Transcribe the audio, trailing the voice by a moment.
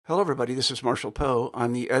Hello, everybody. This is Marshall Poe.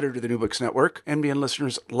 I'm the editor of the New Books Network. NBN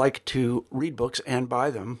listeners like to read books and buy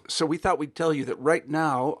them. So we thought we'd tell you that right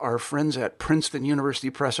now, our friends at Princeton University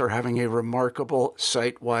Press are having a remarkable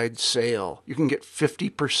site-wide sale. You can get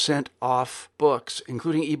 50% off books,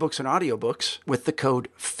 including ebooks and audiobooks, with the code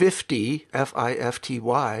 50,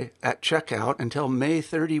 F-I-F-T-Y, at checkout until May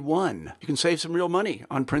 31. You can save some real money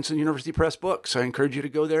on Princeton University Press books. I encourage you to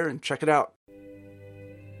go there and check it out.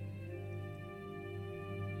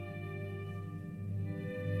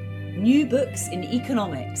 New Books in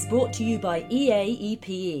Economics, brought to you by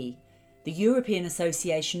EAEPE, the European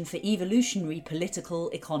Association for Evolutionary Political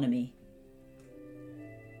Economy.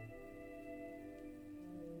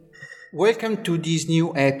 Welcome to this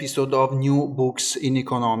new episode of New Books in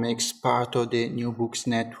Economics, part of the New Books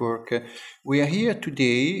Network. We are here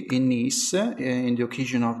today in Nice in the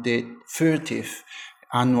occasion of the 30th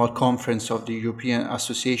annual conference of the European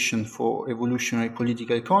Association for Evolutionary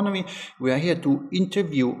Political Economy. We are here to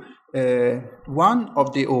interview one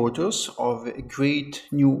of the authors of a great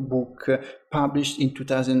new book published in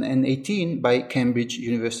 2018 by Cambridge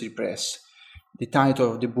University Press. The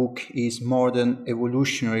title of the book is Modern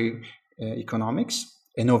Evolutionary Economics,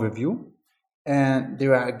 an Overview. And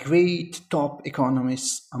there are great top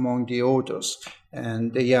economists among the authors.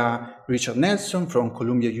 And they are Richard Nelson from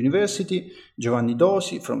Columbia University, Giovanni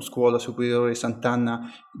Dosi from Scuola Superiore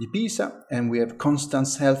Sant'Anna di Pisa, and we have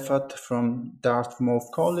Constance Helfat from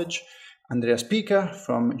Dartmouth College, Andrea Spica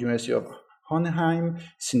from University of Hohenheim,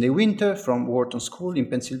 Cindy Winter from Wharton School in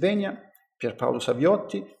Pennsylvania, Pierpaolo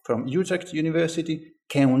Saviotti from Utrecht University,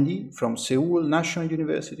 Ken Lee from Seoul National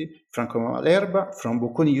University, Franco Malerba from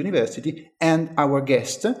Bocconi University, and our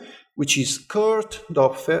guest, which is Kurt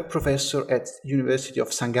Dopfer, professor at University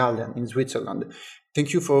of St. Gallen in Switzerland.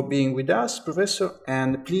 Thank you for being with us, Professor,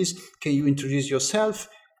 and please can you introduce yourself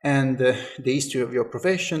and the history of your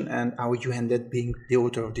profession and how you ended being the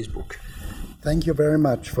author of this book. Thank you very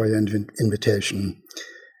much for your invitation.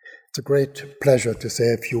 It's a great pleasure to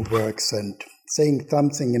say a few words, and saying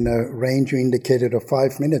something in a range you indicated of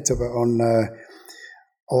 5 minutes on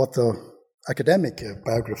author academic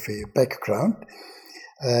biography background.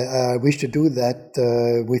 I wish to do that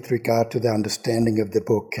with regard to the understanding of the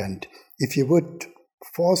book. And if you would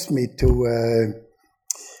force me to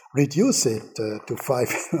reduce it to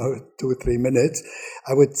 5 or 2 or 3 minutes,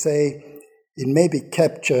 I would say it may be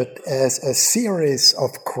captured as a series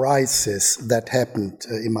of crises that happened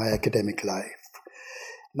in my academic life.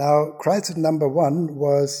 Now, crisis number one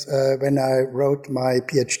was when I wrote my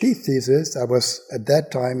PhD thesis. I was at that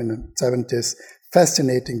time in the 70s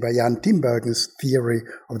fascinated by Jan Tinbergen's theory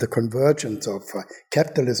of the convergence of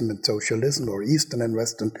capitalism and socialism, or Eastern and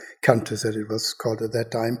Western countries as it was called at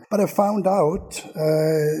that time. But I found out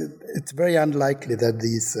it's very unlikely that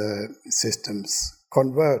these systems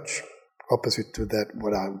converge, opposite to that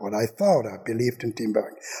what I thought. I believed in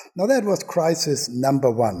Tinbergen. Now that was crisis number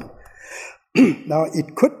one. Now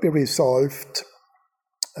it could be resolved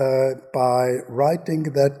by writing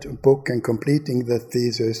that book and completing the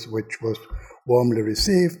thesis, which was warmly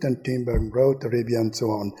received, and Tinbergen wrote a review and so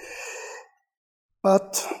on.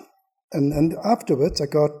 But, and afterwards I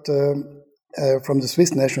got from the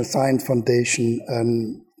Swiss National Science Foundation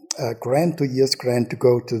a grant, 2 years grant to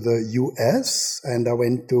go to the US, and I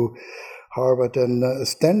went to Harvard and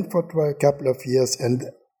Stanford for a couple of years, and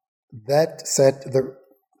that set the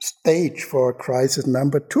stage for crisis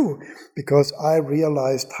number two, because I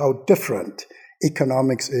realized how different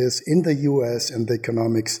economics is in the US and the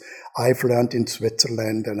economics I've learned in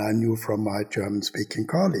Switzerland and I knew from my German-speaking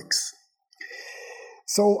colleagues.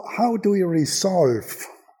 So how do you resolve,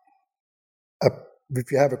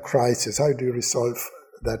 if you have a crisis, how do you resolve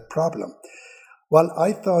that problem? Well,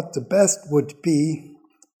 I thought the best would be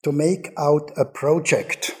to make out a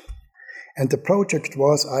project. And the project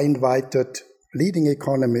was I invited leading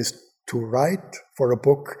economists to write for a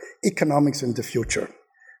book, Economics in the Future.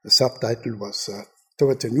 The subtitle was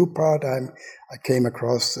Towards a New Paradigm. I came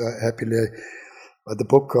across happily the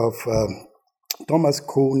book of Thomas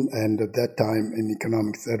Kuhn, and at that time in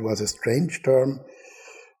economics that was a strange term.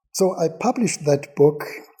 So I published that book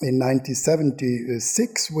in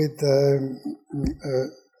 1976 with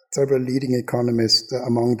several leading economists,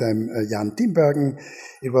 among them Jan Tinbergen.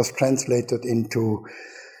 It was translated into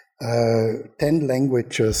 10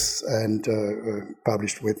 languages and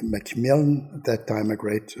published with Macmillan, at that time a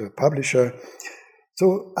great publisher.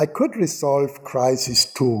 So I could resolve crisis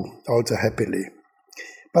 2 also happily.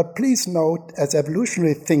 But please note, as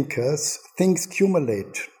evolutionary thinkers, things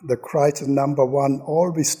accumulate. The crisis number 1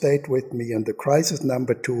 always stayed with me, and the crisis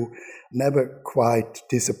number 2 never quite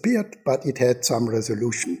disappeared, but it had some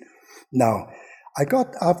resolution. Now, I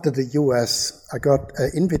got, after the US, I got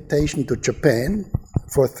an invitation to Japan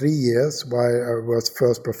for 3 years while I was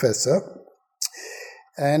first professor.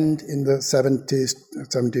 And in the 70s,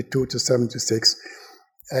 72 to 76.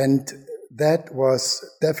 And that was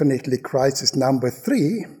definitely crisis number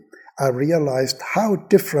 3. I realized how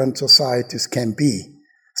different societies can be,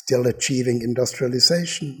 still achieving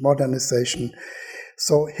industrialization, modernization.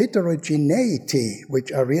 So heterogeneity,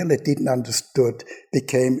 which I really didn't understood,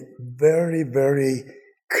 became very, very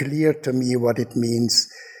clear to me what it means.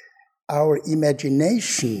 Our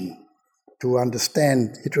imagination to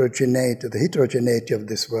understand the heterogeneity of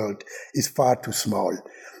this world is far too small.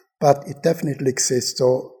 But it definitely exists.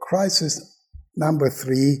 So crisis number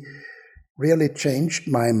 3 really changed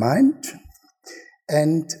my mind.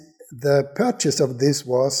 And the purchase of this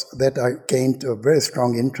was that I gained a very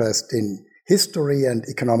strong interest in history and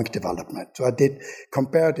economic development. So I did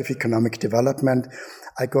comparative economic development.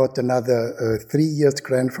 I got another 3 years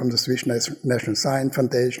grant from the Swiss National Science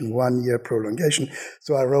Foundation, 1 year prolongation.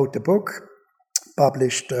 So I wrote a book,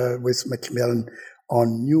 published with Macmillan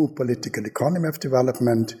on new political economy of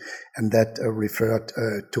development, and that referred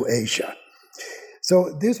to Asia.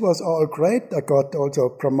 So this was all great. I got also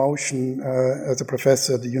a promotion as a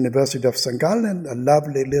professor at the University of St. Gallen, a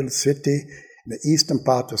lovely little city in the eastern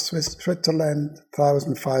part of Switzerland,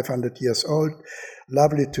 1,500 years old.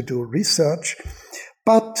 Lovely to do research.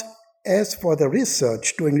 But as for the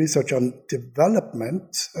research, doing research on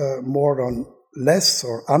development, more on less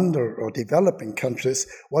or under or developing countries,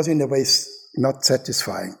 was in a way not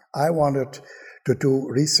satisfying. I wanted to do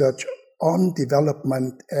research on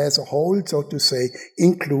development as a whole, so to say,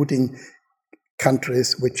 including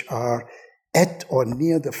countries which are at or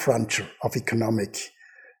near the frontier of economic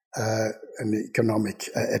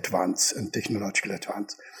advance and technological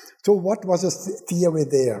advance. So what was the theory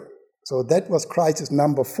there? So that was crisis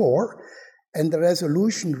number 4, and the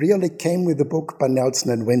resolution really came with a book by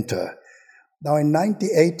Nelson and Winter. Now in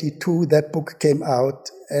 1982, that book came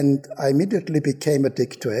out, and I immediately became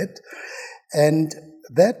addicted to it. And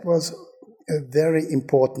that was a very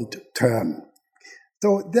important turn.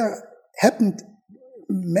 So there happened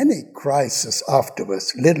many crises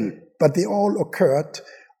afterwards, little, but they all occurred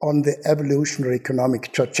on the evolutionary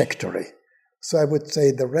economic trajectory. So I would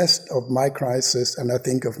say the rest of my crisis, and I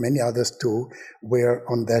think of many others too, were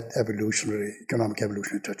on that economic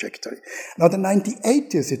evolutionary trajectory. Now the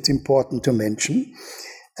 1980s, it's important to mention,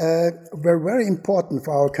 were very important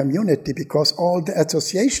for our community because all the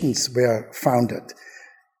associations were founded.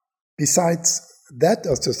 Besides that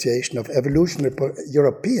association of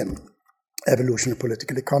European evolutionary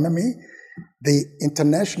political economy, the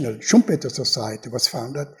International Schumpeter Society was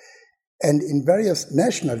founded, and in various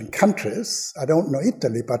national countries, I don't know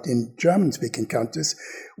Italy, but in German-speaking countries,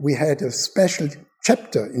 we had a special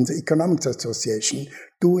chapter in the Economics Association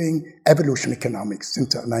doing evolution economics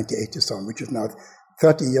since the 1980s on, which is now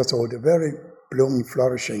 30 years old, a very blooming,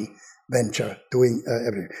 flourishing venture doing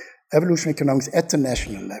evolution economics at the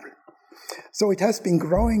national level. So it has been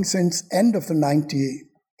growing since end of the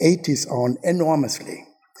 1980s on enormously.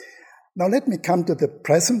 Now let me come to the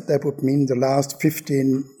present. That would mean the last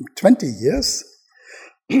 15, 20 years.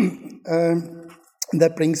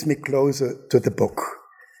 That brings me closer to the book.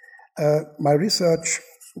 My research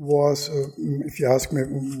was, if you ask me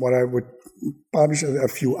what I would publish, a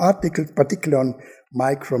few articles, particularly on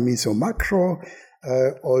micro, meso, macro,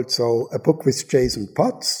 also a book with Jason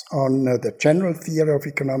Potts on the general theory of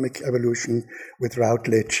economic evolution with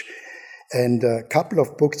Routledge, and a couple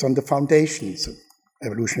of books on the foundations,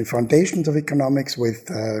 evolutionary foundations of economics with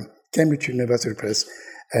Cambridge University Press,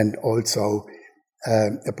 and also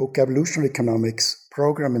a book, Evolutionary Economics,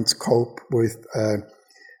 Program and Scope with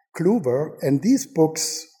Kluwer. And these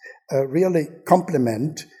books really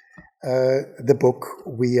complement the book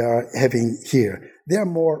we are having here. They are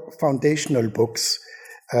more foundational books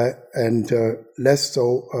and less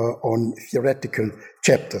so on theoretical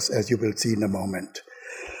chapters, as you will see in a moment.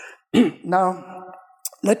 Now,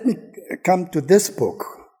 let me come to this book.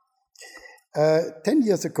 10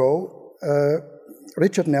 years ago,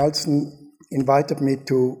 Richard Nelson invited me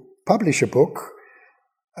to publish a book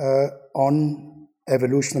on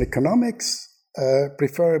evolutionary economics,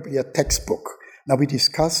 preferably a textbook. Now, we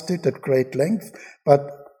discussed it at great length, but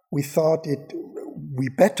we thought we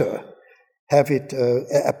better have it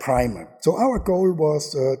a primer. So our goal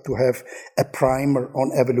was to have a primer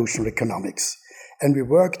on evolutionary economics. And we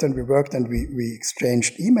worked and we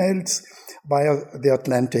exchanged emails via the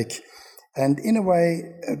Atlantic. And in a way,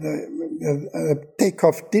 the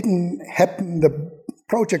takeoff didn't happen. The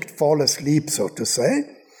project fell asleep, so to say.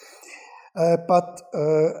 But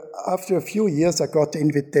after a few years, I got the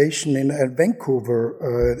invitation in Vancouver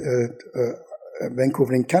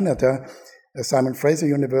in Canada, Simon Fraser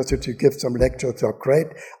University, to give some lectures. So great.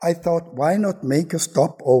 I thought, why not make a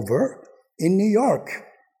stopover in New York?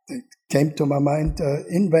 It came to my mind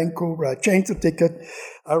in Vancouver. I changed the ticket.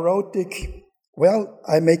 I wrote Dick, well,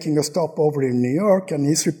 I'm making a stopover in New York. And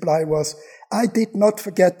his reply was, I did not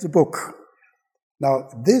forget the book. Now,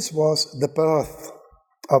 this was the birth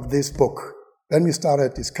of this book. Then we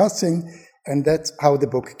started discussing, and that's how the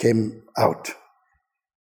book came out.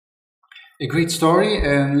 A great story,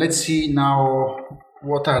 and let's see now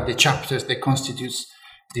what are the chapters that constitutes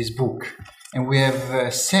this book. And we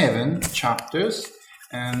have 7 chapters,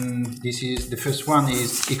 and this is the first one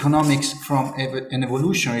is economics from an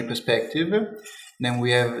evolutionary perspective. Then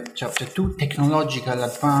we have chapter 2, technological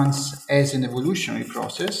advance as an evolutionary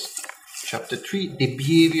process. Chapter 3, the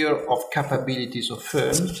behavior of capabilities of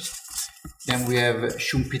firms. Then we have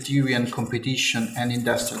Schumpeterian competition and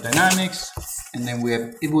industrial dynamics. And then we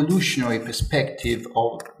have evolutionary perspective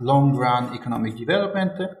of long-run economic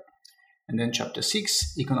development. And then chapter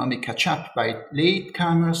 6, economic catch-up by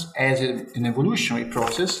latecomers as an evolutionary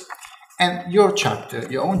process. And your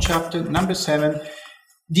own chapter, number 7,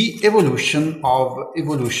 the evolution of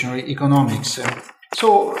evolutionary economics.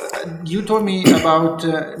 So you told me about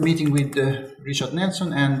meeting with Richard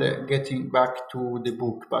Nelson and getting back to the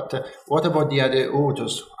book. But what about the other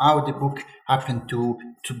authors? How the book happened to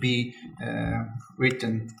be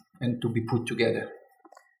written and to be put together?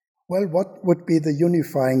 Well, what would be the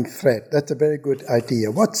unifying thread? That's a very good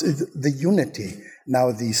idea. What's the unity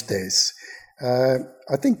now these days?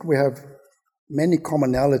 I think we have many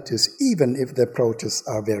commonalities, even if the approaches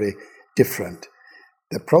are very different.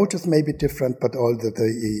 The approaches may be different, but all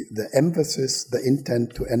the emphasis, the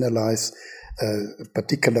intent to analyze a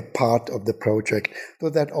particular part of the project, so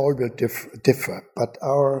that all will differ. But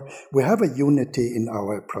we have a unity in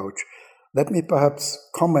our approach. Let me perhaps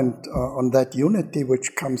comment on that unity,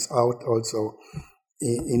 which comes out also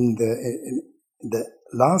in the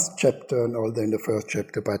last chapter and also in the first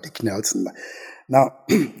chapter by Dick Nelson. Now,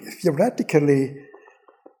 theoretically,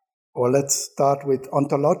 or let's start with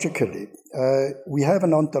ontologically, we have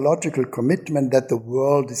an ontological commitment that the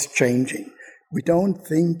world is changing. We don't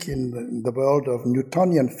think in the world of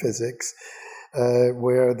Newtonian physics,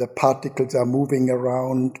 where the particles are moving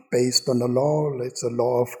around based on a law. It's a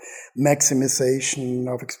law of maximization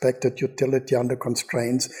of expected utility under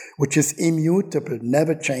constraints, which is immutable,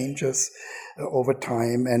 never changes over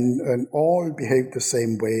time, and all behave the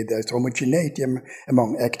same way. There's homogeneity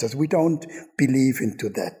among actors. We don't believe into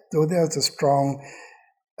that. So there's a strong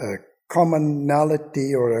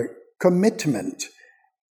commonality or a commitment,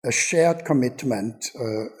 a shared commitment,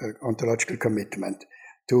 ontological commitment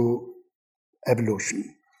to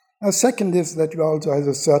evolution. Now, second is that we also have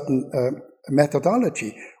a certain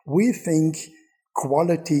methodology. We think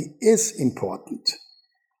quality is important.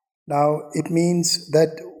 Now, it means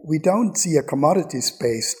that we don't see a commodity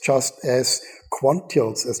space just as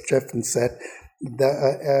quantiles, as Jeffson said,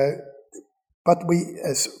 but we,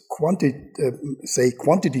 as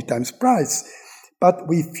quantity times price, but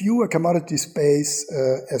we view a commodity space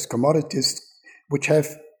as commodities which have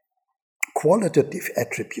qualitative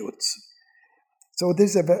attributes. So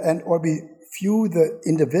this, or we view the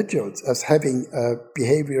individuals as having a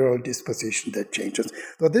behavioral disposition that changes.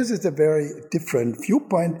 So this is a very different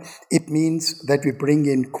viewpoint. It means that we bring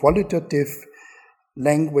in qualitative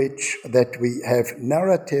language, that we have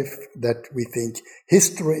narrative, that we think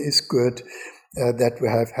history is good, that we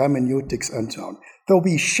have hermeneutics and so on. So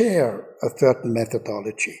we share a certain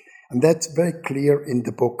methodology, and that's very clear in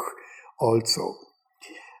the book also.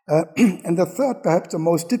 And the third, perhaps the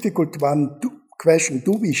most difficult question,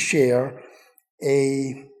 do we share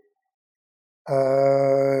a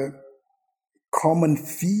common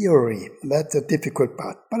theory? That's a difficult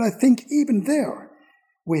part. But I think even there,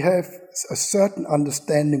 we have a certain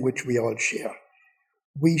understanding which we all share.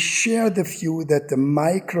 We share the view that the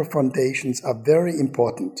micro foundations are very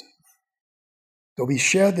important. So we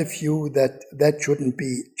share the view that that shouldn't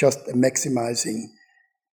be just a maximizing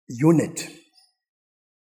unit.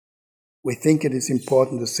 We think it is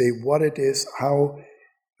important to say what it is, how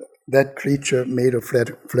that creature made of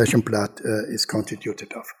flesh and blood is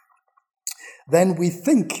constituted of. Then we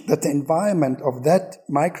think that the environment of that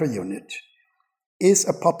micro-unit is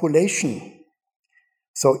a population.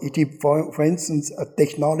 So for instance, a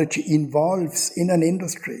technology involves in an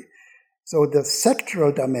industry. So the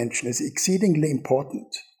sectoral dimension is exceedingly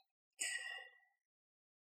important.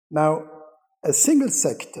 Now, a single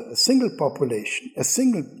sector, a single population, a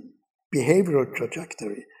single behavioral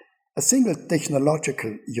trajectory, a single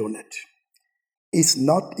technological unit is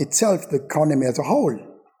not itself the economy as a whole,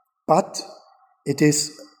 but it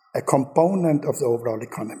is a component of the overall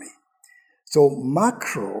economy. So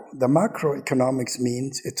the macroeconomics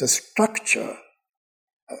means it's a structure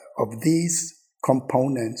of these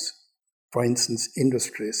components, for instance,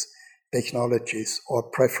 industries, technologies, or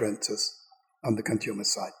preferences on the consumer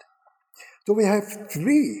side. So we have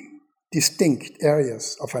three distinct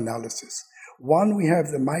areas of analysis. One, we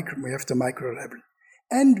have the micro level,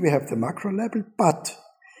 and we have the macro level, but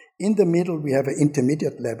in the middle we have an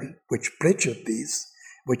intermediate level which bridges these,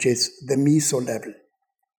 which is the meso level.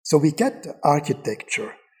 So we get the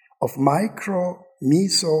architecture of micro,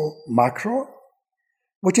 meso, macro,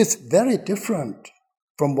 which is very different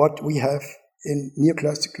from what we have in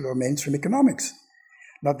neoclassical or mainstream economics.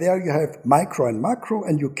 Now there you have micro and macro,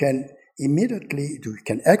 and you can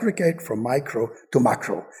aggregate from micro to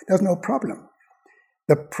macro. There's no problem.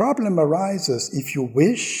 The problem arises if you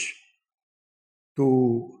wish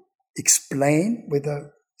to explain with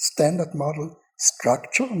a standard model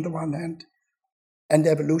structure on the one hand and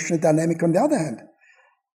evolutionary dynamic on the other hand.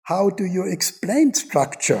 How do you explain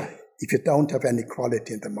structure if you don't have any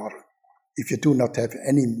quality in the model? If you do not have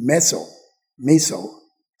any meso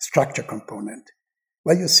structure component?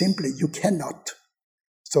 Well, you cannot.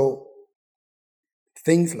 So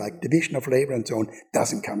things like division of labor and so on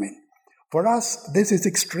doesn't come in. For us, this is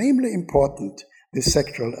extremely important, this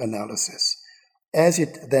sectoral analysis, as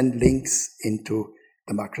it then links into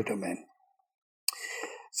the macro domain.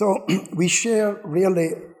 So we share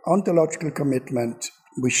really ontological commitment,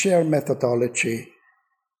 we share methodology,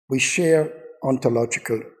 we share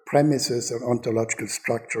ontological premises or ontological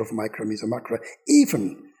structure of micro, meso, macro,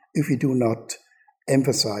 even if we do not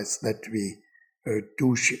emphasize that we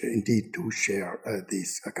do share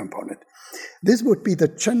these components. This would be the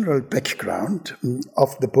general background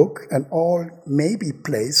of the book, and all may be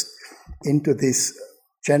placed into this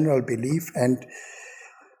general belief. And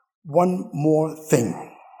one more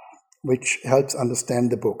thing which helps understand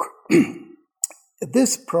the book.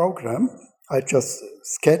 This program I just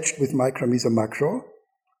sketched with micro, meso, macro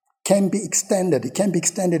can be extended. It can be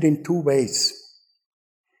extended in two ways.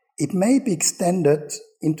 It may be extended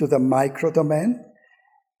into the micro domain,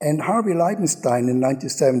 and Harvey Leidenstein in the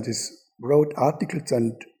 1970s wrote articles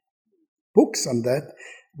and books on that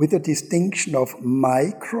with a distinction of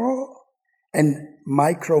micro and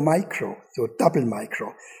micro, so double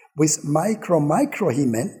micro. With micro, he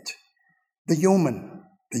meant the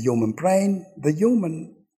human brain, the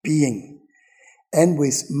human being. And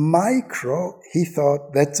with micro, he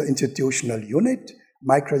thought that's an institutional unit,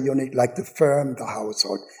 micro unit like the firm, the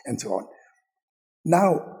household, and so on.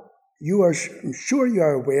 Now, I'm sure you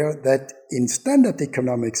are aware that in standard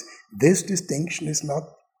economics, this distinction is not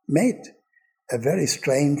made. A very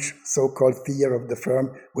strange so-called theory of the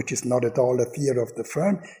firm, which is not at all a theory of the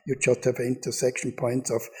firm. You just have intersection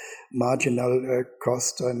points of marginal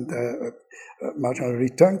cost and marginal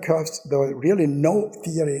return costs. There is really no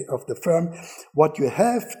theory of the firm. What you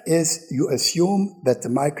have is you assume that the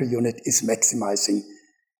micro unit is maximizing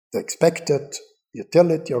the expected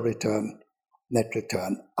utility or return, net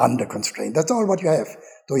return under constraint. That's all what you have.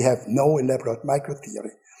 So you have no elaborate micro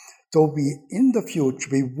theory. So in the future,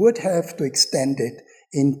 we would have to extend it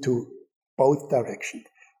into both directions.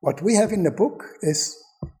 What we have in the book is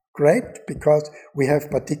great because we have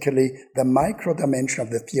particularly the micro dimension of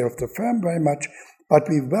the theory of the firm very much, but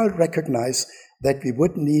we well recognize that we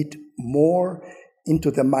would need more into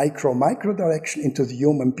the micro direction, into the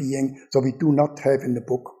human being. So we do not have in the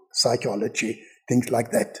book psychology, things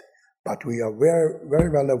like that. But we are very, very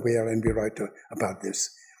well aware, and we write about this.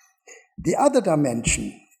 The other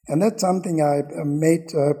dimension, and that's something I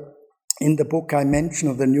made in the book I mentioned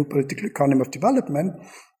of the new political economy of development,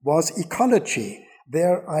 was ecology.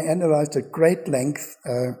 There I analyzed at great length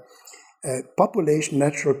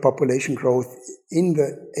natural population growth in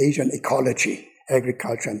the Asian ecology,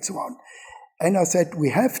 agriculture and so on. And I said we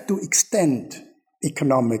have to extend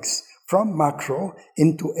economics from macro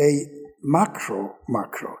into a macro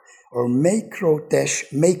or macro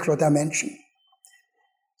dimension.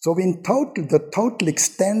 So in total, the total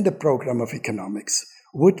extended program of economics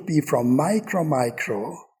would be from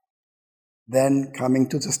micro, then coming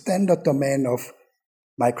to the standard domain of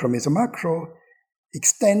micro, meso, macro,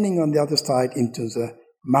 extending on the other side into the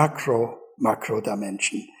macro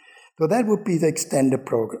dimension. So that would be the extended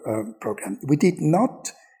program. We did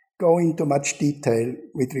not go into much detail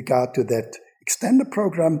with regard to that extended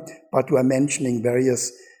program, but we are mentioning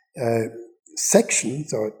various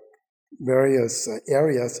sections or various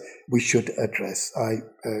areas we should address. I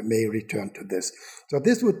may return to this. So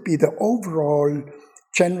this would be the overall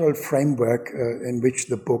general framework in which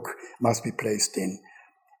the book must be placed in.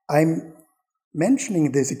 I'm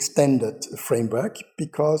mentioning this extended framework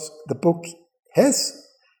because the book has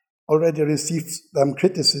already received some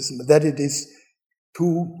criticism that it is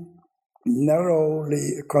too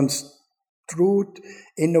narrowly construed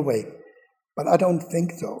in a way. But I don't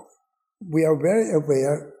think so. We are very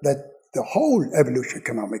aware that the whole evolution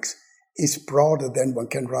economics is broader than one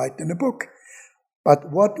can write in a book.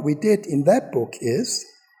 But what we did in that book is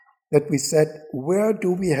that we said, where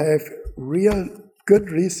do we have real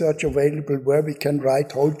good research available where we can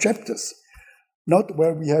write whole chapters? Not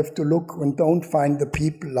where we have to look and don't find the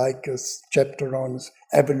people, like a chapter on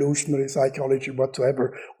evolutionary psychology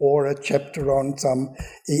whatsoever, or a chapter on some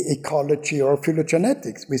ecology or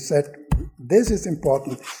phylogenetics. We said, this is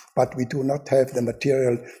important, but we do not have the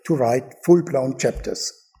material to write full-blown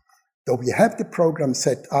chapters. So we have the program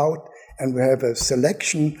set out, and we have a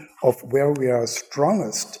selection of where we are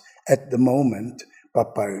strongest at the moment,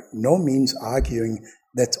 but by no means arguing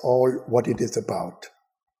that's all what it is about.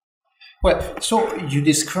 Well, so you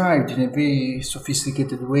described in a very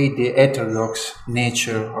sophisticated way the heterodox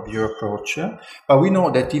nature of your approach, but we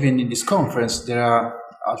know that even in this conference there are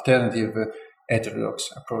alternative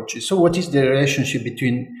heterodox approaches. So what is the relationship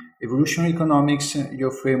between evolutionary economics,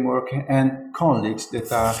 your framework, and colleagues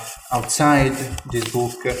that are outside this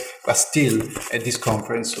book, but still at this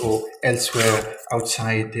conference or elsewhere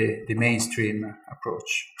outside the mainstream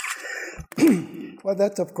approach? Well,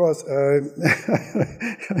 that's, of course,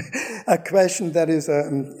 a question that is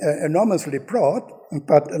enormously broad,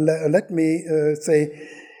 but let me say,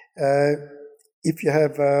 if you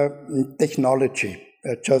have technology,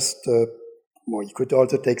 well, you could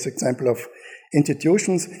also take the example of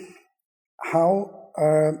institutions, how,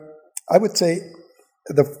 I would say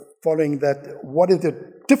the following, that what is the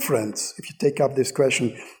difference, if you take up this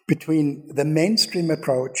question, between the mainstream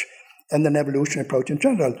approach and an evolutionary approach in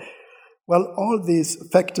general? Well, all these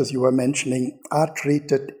factors you were mentioning are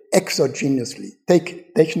treated exogenously.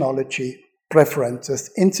 Take technology,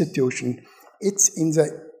 preferences, institution. It's in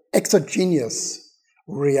the exogenous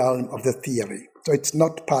realm of the theory. So it's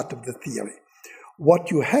not part of the theory.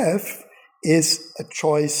 What you have is a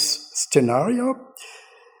choice scenario.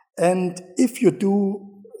 And if you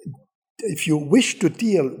wish to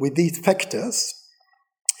deal with these factors,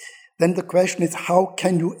 then the question is, how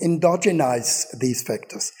can you endogenize these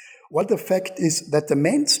factors? Well, the fact is that the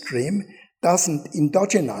mainstream doesn't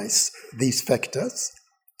endogenize these factors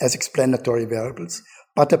as explanatory variables,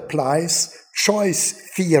 but applies choice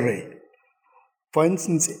theory. For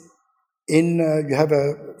instance, you have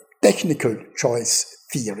a technical choice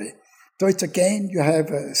theory. So it's again, you have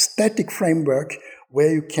a static framework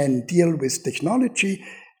where you can deal with technology,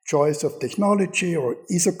 choice of technology or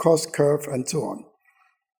iso-cost curve and so on.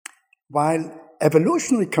 While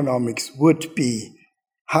evolutionary economics would be,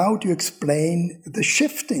 how do you explain the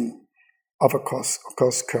shifting of a cost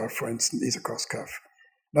curve, for instance, iso-cost curve?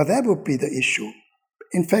 Now that would be the issue.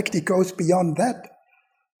 In fact, it goes beyond that.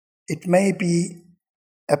 It may be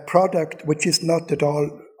a product which is not at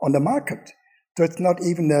all on the market. So it's not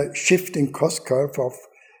even a shifting cost curve of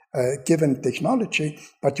given technology,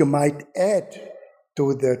 but you might add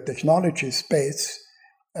to the technology space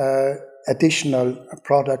additional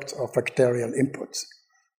products or factorial inputs.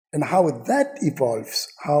 And how that evolves,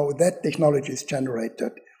 how that technology is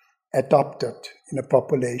generated, adopted in a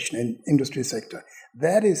population and industry sector,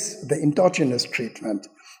 that is the endogenous treatment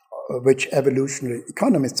which evolutionary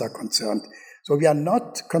economists are concerned. So we are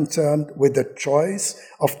not concerned with the choice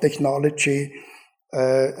of technology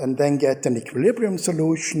and then get an equilibrium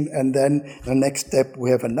solution, and then the next step we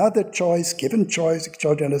have another choice, given choice,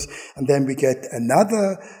 exogenous, and then we get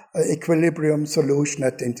another equilibrium solution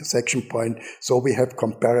at the intersection point. So we have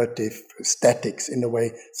comparative statics in a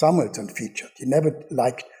way Samuelson featured. He never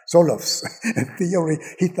liked Solov's theory.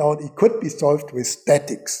 He thought it could be solved with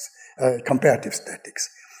statics, comparative statics.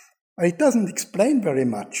 It doesn't explain very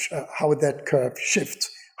much how that curve shifts,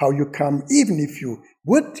 how you come, even if you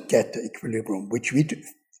would get the equilibrium, which we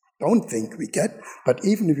don't think we get, but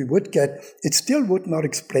even if we would get, it still would not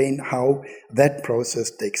explain how that process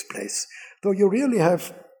takes place. So you really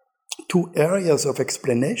have two areas of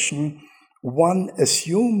explanation. One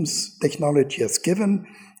assumes technology as given,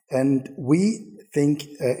 and we think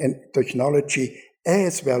technology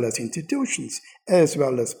as well as institutions, as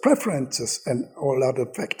well as preferences and all other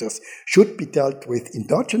factors should be dealt with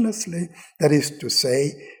endogenously. That is to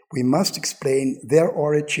say, we must explain their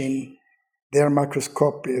origin, their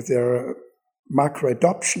macroscopy, their macro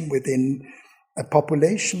adoption within a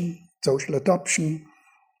population, social adoption,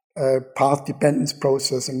 path dependence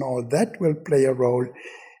process, and all that will play a role.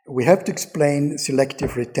 We have to explain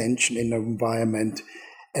selective retention in an environment,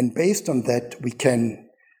 and based on that, we can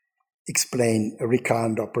explain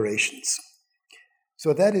recurrent operations.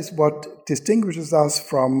 So that is what distinguishes us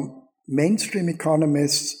from mainstream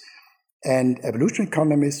economists and evolutionary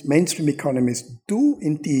economists. Mainstream economists do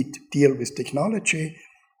indeed deal with technology,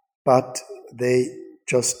 but they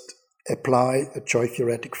just apply a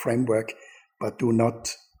joy-theoretic framework, but do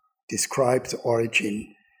not describe the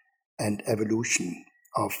origin and evolution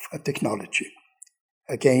of a technology.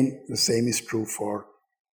 Again, the same is true for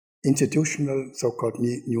institutional, so-called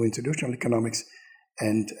new institutional economics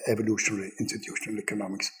and evolutionary institutional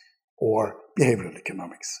economics or behavioral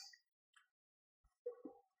economics.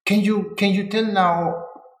 Can you tell now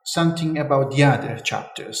something about the other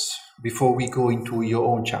chapters before we go into your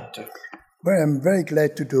own chapter? Well, I'm very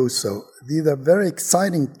glad to do so. These are very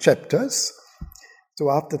exciting chapters. So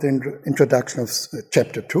after the introduction of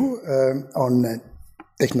chapter 2 on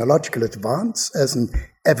technological advance as an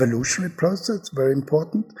evolutionary process, very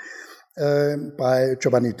important, by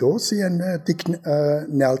Giovanni Dosi and Dick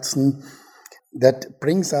Nelson, that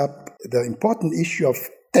brings up the important issue of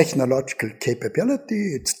technological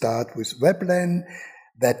capability. It starts with Veblen,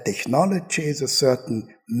 that technology is a certain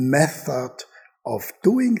method of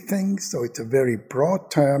doing things, so it's a very broad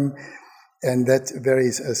term, and that's a very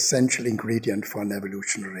essential ingredient for an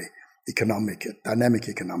evolutionary dynamic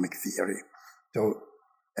economic theory. So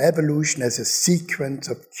evolution as a sequence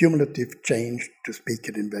of cumulative change, to speak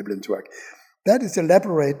it in Veblen's work. That is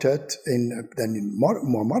elaborated in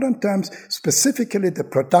more modern terms, specifically the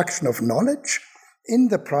production of knowledge in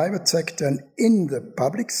the private sector and in the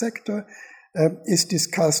public sector is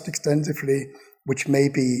discussed extensively, which may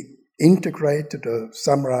be integrated or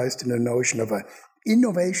summarized in the notion of an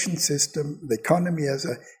innovation system, the economy as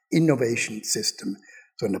an innovation system.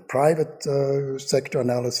 So in the private sector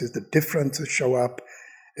analysis, the differences show up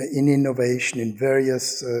in innovation in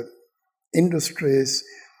various industries,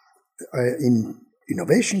 in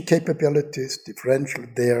innovation capabilities, differential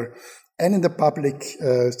there, and in the public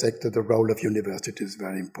sector, the role of universities is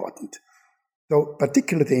very important. So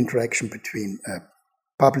particularly the interaction between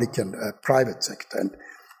public and private sector. And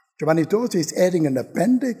Giovanni Dosi is adding an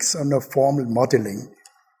appendix on a formal modeling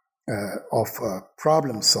of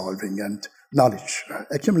problem solving and knowledge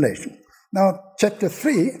accumulation. Now, chapter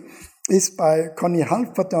 3 is by Connie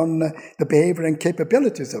Halford on the behavior and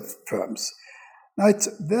capabilities of firms. Now, it's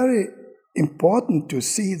very important to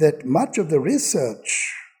see that much of the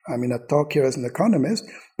research, I talk here as an economist,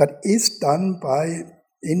 but is done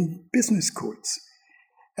in business schools.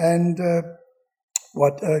 And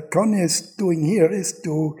what Connie is doing here is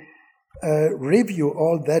to review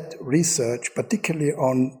all that research, particularly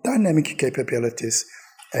on dynamic capabilities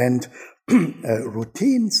and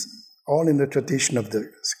routines, all in the tradition of the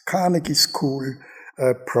Carnegie School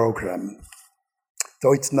program.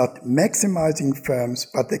 So it's not maximizing firms,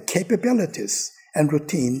 but the capabilities and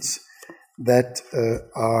routines that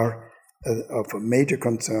are of a major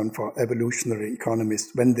concern for evolutionary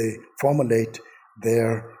economists when they formulate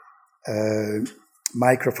their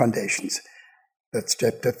micro-foundations. That's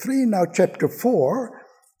chapter 3. Now chapter 4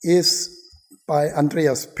 is by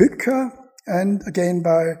Andreas Pücker and again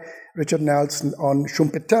by Richard Nelson on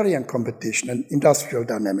Schumpeterian competition and industrial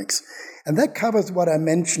dynamics. And that covers what I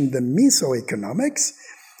mentioned, the mesoeconomics.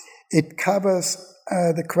 It covers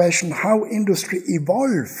the question how industry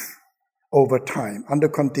evolve over time under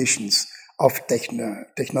conditions of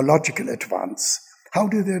technological advance. How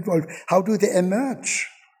do they evolve? How do they emerge?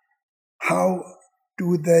 How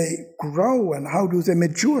do they grow and how do they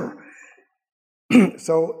mature?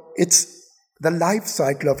 So it's the life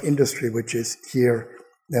cycle of industry which is here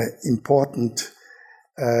important,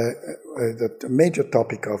 the major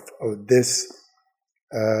topic of this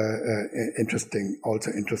interesting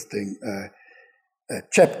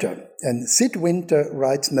chapter. And Sid Winter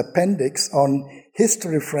writes an appendix on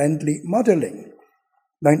history-friendly modeling.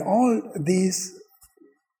 Now, in all these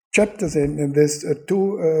chapters, in this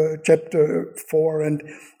chapter 4 and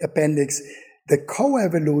appendix, the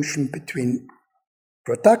co-evolution between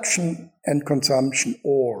production and consumption,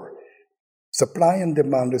 or supply and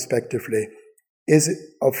demand respectively, is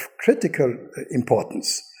of critical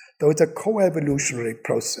importance. So it's a co-evolutionary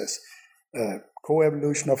process,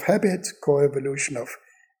 co-evolution of habits, co-evolution of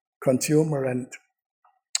consumer and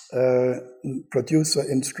producer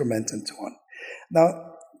instruments and so on.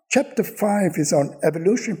 Now, chapter 5 is on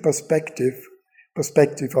evolutionary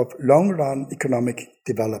perspective of long-run economic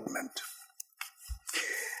development.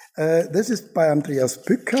 This is by Andreas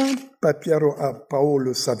Pücker, by Piero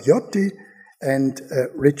Paolo Saviotti, and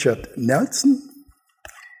Richard Nelson.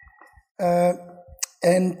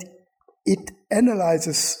 And it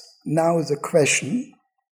analyzes now the question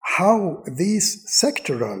how these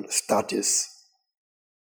sectoral studies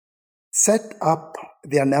set up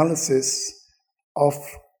the analysis of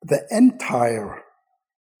the entire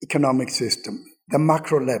economic system, the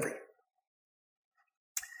macro level.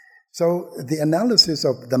 So the analysis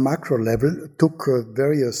of the macro level took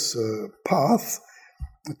various paths.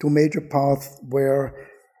 Two major paths were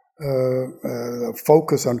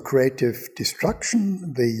focus on creative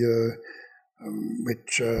destruction,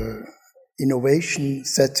 which innovation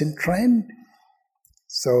sets in trend.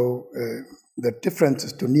 So the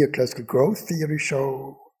differences to neoclassical growth theory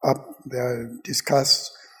show up, they're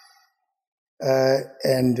discussed.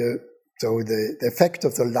 So the effect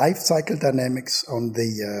of the life cycle dynamics on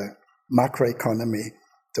the macroeconomy,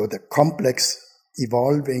 so the complex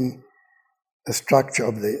evolving structure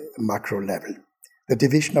of the macro level, the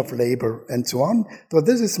division of labor, and so on. So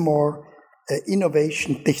this is more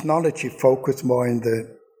innovation, technology focused more in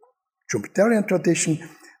the Schumpeterian tradition.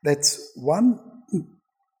 That's one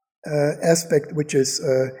aspect which is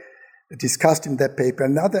discussed in that paper.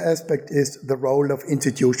 Another aspect is the role of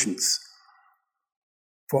institutions.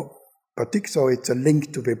 So it's a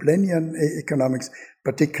link to Veblennian economics,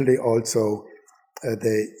 particularly also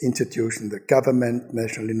the institution, the government,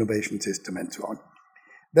 national innovation system, and so on.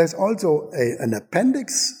 There's also an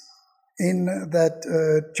appendix in that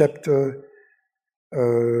chapter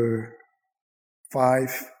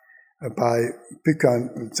 5 by Buchan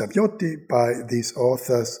and Saviotti, by these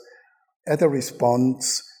authors, as a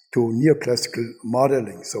response to neoclassical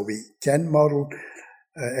modeling. So we can model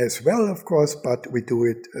as well, of course, but we do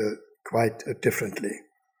it quite differently.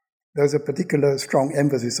 There's a particular strong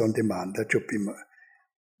emphasis on demand that should be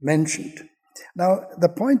mentioned. Now, the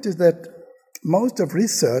point is that most of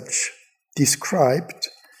research described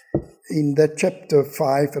in that chapter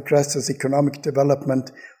 5 addresses economic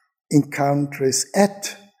development in countries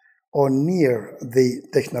at or near the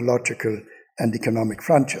technological and economic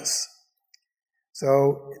frontiers.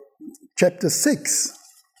 So chapter 6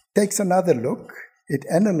 takes another look. It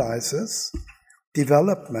analyzes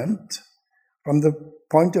development from the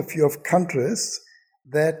point of view of countries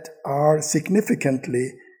that are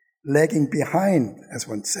significantly lagging behind, as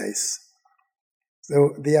one says.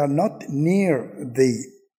 So they are not near the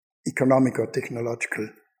economic or technological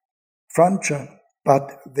frontier,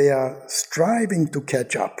 but they are striving to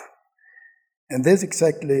catch up. And this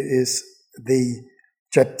exactly is the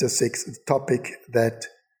chapter 6 topic that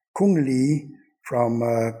Kung Lee from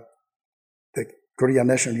the Korea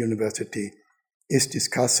National University is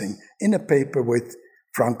discussing in a paper with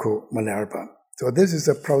Franco Malerba. So this is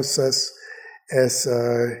a process, as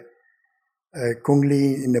Kung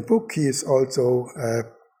Lee in a book, he is also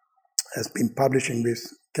has been publishing with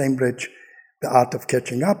Cambridge, The Art of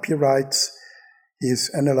Catching Up, he writes. He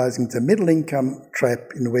is analyzing the middle income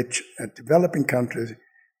trap in which a developing country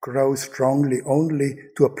grows strongly only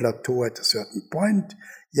to a plateau at a certain point,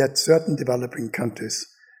 yet certain developing countries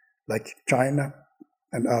like China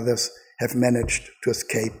and others have managed to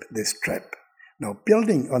escape this trap. Now,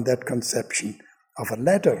 building on that conception of a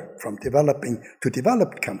ladder from developing to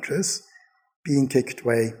developed countries being kicked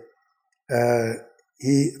away,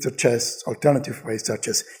 he suggests alternative ways such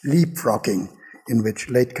as leapfrogging, in which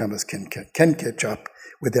latecomers can catch up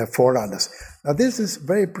with their forerunners. Now, this is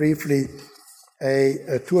very briefly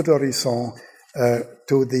a tour d'horizon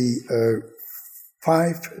to the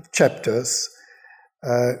 5 chapters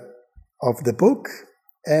of the book.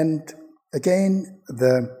 And again,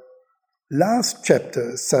 the last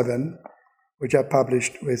chapter, 7, which I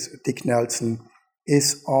published with Dick Nelson,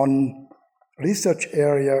 is on research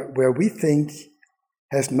area where we think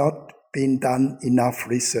has not been done enough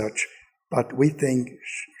research, but we think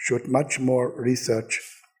should much more research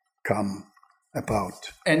come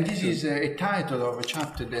about. And this is a title of a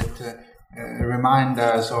chapter that reminds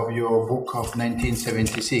us of your book of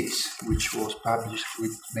 1976, which was published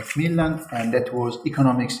with Macmillan, and that was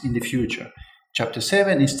Economics in the Future. Chapter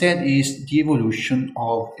 7 instead is the evolution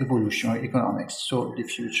of evolutionary economics, so the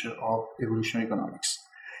future of evolutionary economics.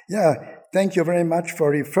 Yeah, thank you very much for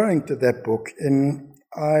referring to that book.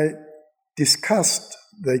 I discussed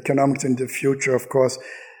the economics in the future, of course,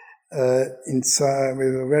 with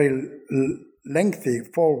a very lengthy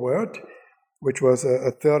foreword, which was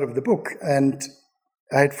a third of the book. And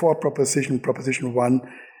I had 4 propositions. Proposition 1,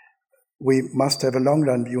 we must have a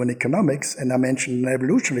long-run view on economics, and I mentioned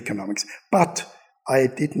evolutionary economics. But I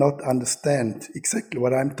did not understand exactly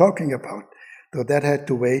what I'm talking about. So that had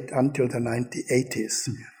to wait until the 1980s.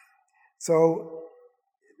 Mm-hmm. So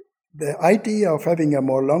the idea of having a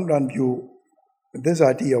more long-run view, this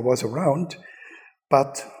idea was around,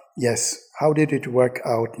 but yes, how did it work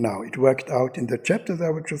out now? It worked out in the chapters I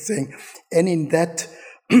was just saying. And in that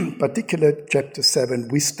particular chapter 7,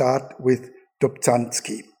 we start with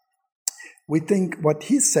Dobzhansky. We think what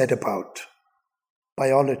he said about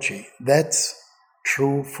biology, that's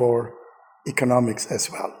true for economics as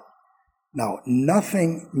well. Now,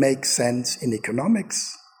 nothing makes sense in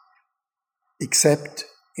economics except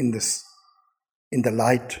in the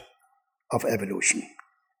light of evolution.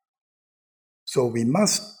 So we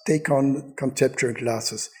must take on conceptual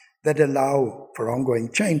classes that allow for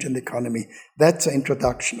ongoing change in the economy. That's the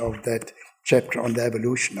introduction of that chapter on the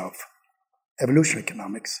evolution of evolutionary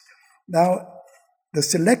economics. Now, the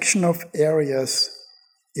selection of areas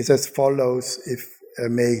is as follows, if I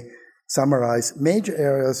may summarize, major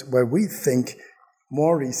areas where we think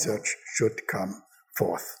more research should come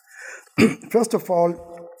forth. First of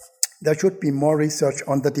all, there should be more research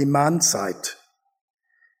on the demand side.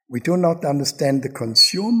 We do not understand the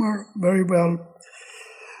consumer very well,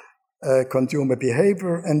 consumer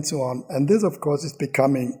behavior, and so on. And this, of course, is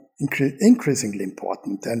becoming increasingly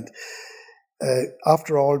important. And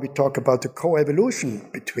after all, we talk about the co-evolution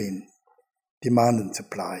between demand and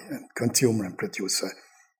supply, and consumer and producer.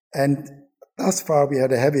 And thus far, we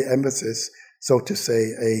had a heavy emphasis, so to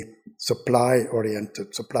say, a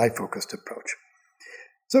supply-oriented, supply-focused approach.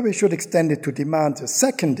 So we should extend it to demand. The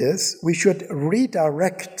second is we should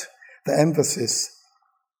redirect the emphasis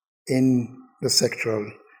in the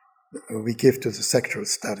sectoral, we give to the sectoral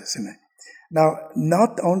studies in it. Now,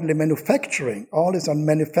 not only manufacturing, all is on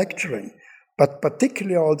manufacturing, but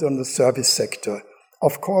particularly also on the service sector,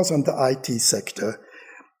 of course on the IT sector,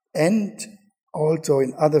 and also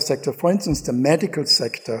in other sectors, for instance, the medical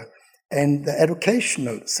sector and the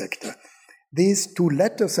educational sector. These two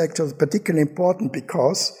latter sectors are particularly important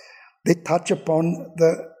because they touch upon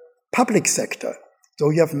the public sector. So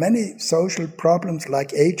you have many social problems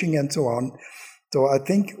like aging and so on. So I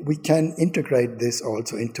think we can integrate this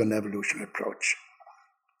also into an evolutionary approach.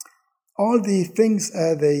 All the things,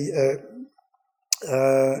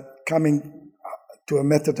 coming to a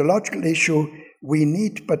methodological issue, we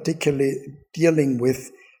need particularly dealing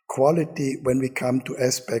with quality when we come to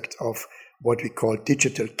aspects of what we call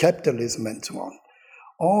digital capitalism and so on.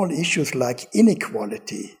 All issues like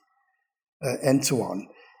inequality and so on,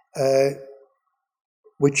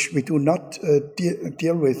 which we do not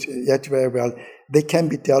deal with yet very well, they can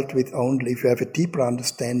be dealt with only if you have a deeper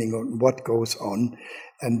understanding of what goes on.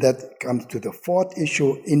 And that comes to the fourth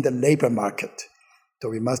issue in the labor market. So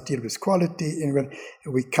we must deal with quality. And when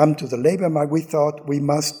we come to the labor market, we thought we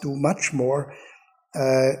must do much more,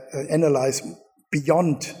 analyze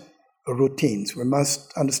beyond routines. We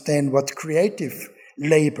must understand what's creative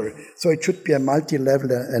labor. So it should be a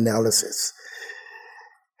multi-level analysis.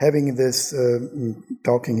 Having this,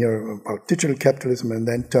 talking here about digital capitalism and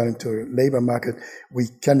then turning to labor market, we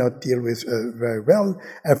cannot deal with very well.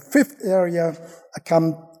 A fifth area, I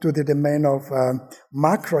come to the domain of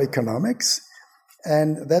macroeconomics.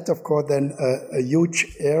 And that's, of course, then a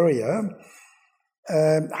huge area.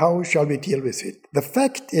 How shall we deal with it? The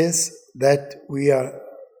fact is that we are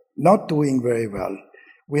not doing very well.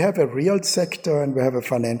 We have a real sector and we have a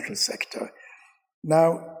financial sector.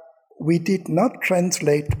 Now, we did not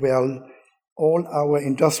translate well all our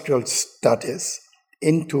industrial studies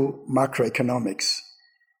into macroeconomics,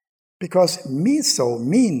 because meso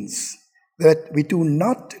means that we do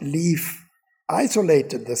not leave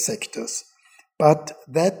isolated the sectors, but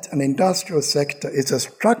that an industrial sector is a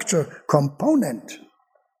structure component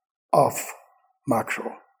of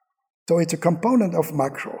macro. So it's a component of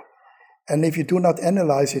macro. And if you do not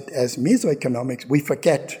analyze it as mesoeconomics, we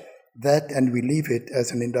forget that and we leave it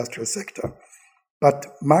as an industrial sector. But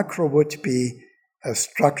macro would be a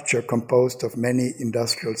structure composed of many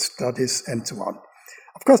industrial studies and so on.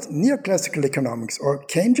 Of course, neoclassical economics or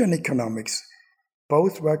Keynesian economics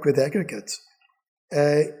both work with aggregates.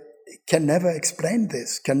 Can never explain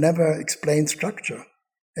this, can never explain structure,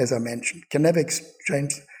 as I mentioned, can never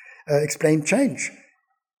explain change.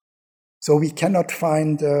 So we cannot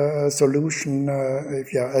find a solution,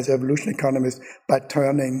 as evolution economists, by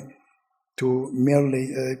turning to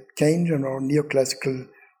merely Keynesian or neoclassical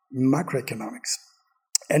macroeconomics.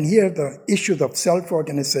 And here the issues of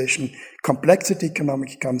self-organization, complexity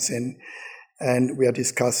economics comes in, and we are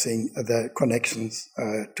discussing the connections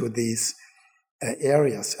to these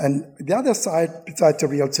areas. And the other side, besides the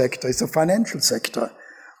real sector, is the financial sector.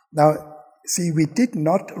 Now, see, we did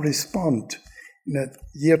not respond in the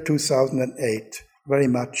year 2008 very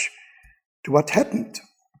much to what happened.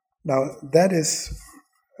 Now, that is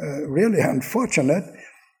really unfortunate.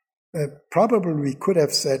 Probably we could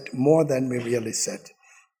have said more than we really said.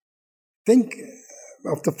 Think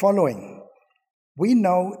of the following. We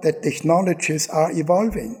know that technologies are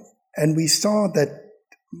evolving, and we saw that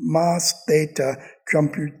mass data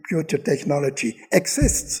computer technology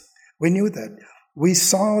exists. We knew that. We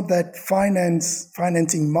saw that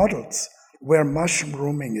financing models were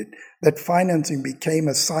mushrooming it, that financing became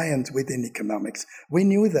a science within economics. We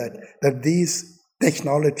knew that these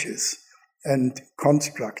technologies and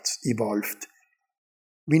constructs evolved.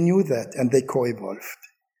 We knew that, and they co-evolved.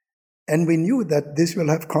 And we knew that this will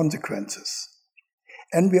have consequences.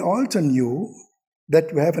 And we also knew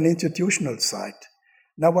that we have an institutional side.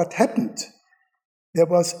 Now, what happened? There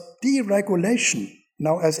was deregulation.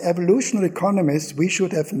 Now, as evolutionary economists, we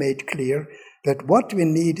should have made clear that what we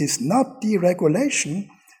need is not deregulation,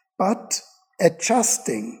 but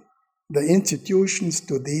adjusting the institutions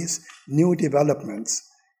to these new developments.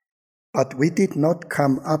 But we did not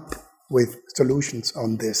come up with solutions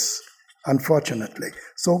on this, unfortunately.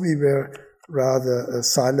 So we were rather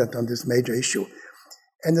silent on this major issue.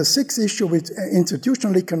 And the sixth issue with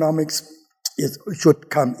institutional economics should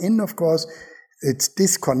come in, of course. It's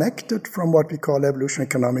disconnected from what we call evolutionary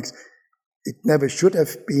economics. It never should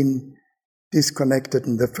have been disconnected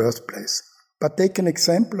in the first place. But take an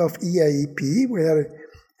example of EAEP. We had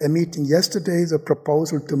a meeting yesterday, the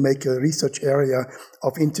proposal to make a research area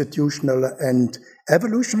of institutional and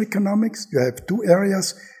evolutionary economics. You have two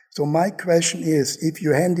areas. So my question is, if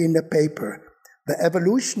you hand in a paper, the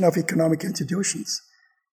evolution of economic institutions,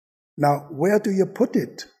 now where do you put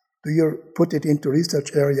it? Do you put it into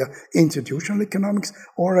research area institutional economics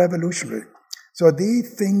or evolutionary? So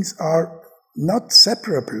these things are not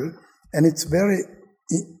separable, and it's very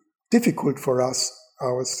difficult for us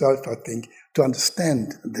ourselves, I think, to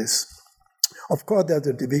understand this. Of course, there's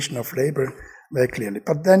a division of labor very clearly.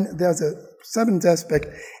 But then there's a seventh aspect,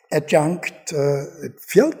 adjunct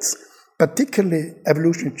fields, particularly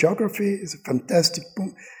evolutionary geography is a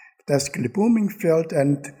fantastically booming field,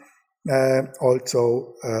 and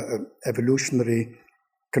also evolutionary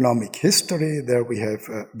economic history. There we have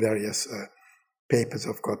various papers,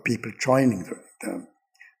 of course, people joining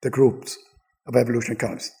the groups of evolutionary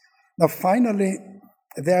economists. Now, finally,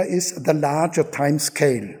 there is the larger time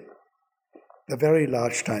scale, the very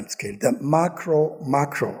large time scale, the macro.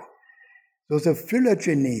 So the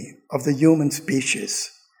phylogeny of the human species.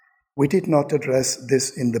 We did not address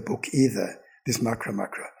this in the book either, this macro.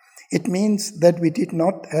 It means that we did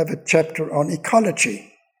not have a chapter on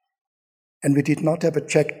ecology, and we did not have a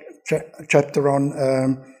chapter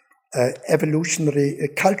on evolutionary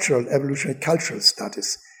cultural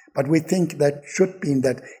studies. But we think that should be in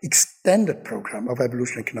that extended program of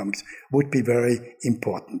evolutionary economics would be very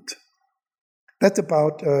important. That's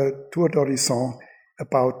about tour d'horizon,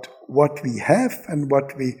 about what we have and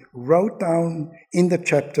what we wrote down in the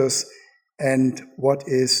chapters, and what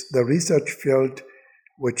is the research field,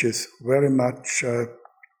 which is very much a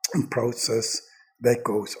process that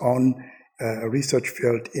goes on, a research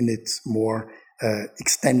field in its more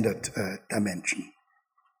extended dimension.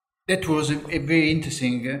 That was a very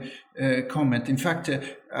interesting comment. In fact,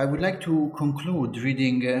 I would like to conclude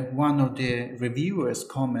reading one of the reviewers'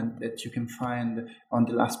 comment that you can find on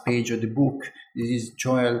the last page of the book. This is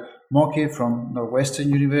Joel Moke from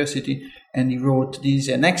Northwestern University, and he wrote, "This is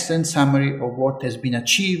an excellent summary of what has been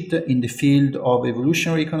achieved in the field of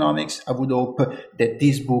evolutionary economics. I would hope that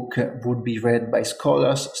this book would be read by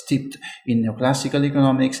scholars steeped in neoclassical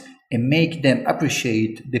economics and make them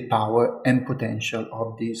appreciate the power and potential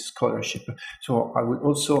of this scholarship." So I would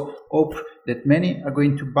also hope that many are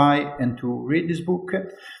going to buy and to read this book.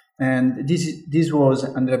 And this was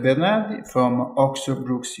Andrea Bernardi from Oxford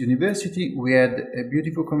Brookes University. We had a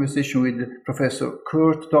beautiful conversation with Professor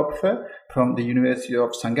Kurt Dopfer from the University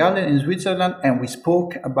of St. Gallen in Switzerland, and we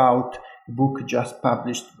spoke about a book just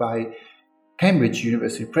published by Cambridge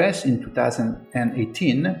University Press in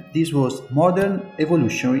 2018. This was Modern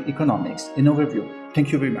Evolutionary Economics, an overview.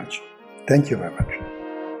 Thank you very much. Thank you very much.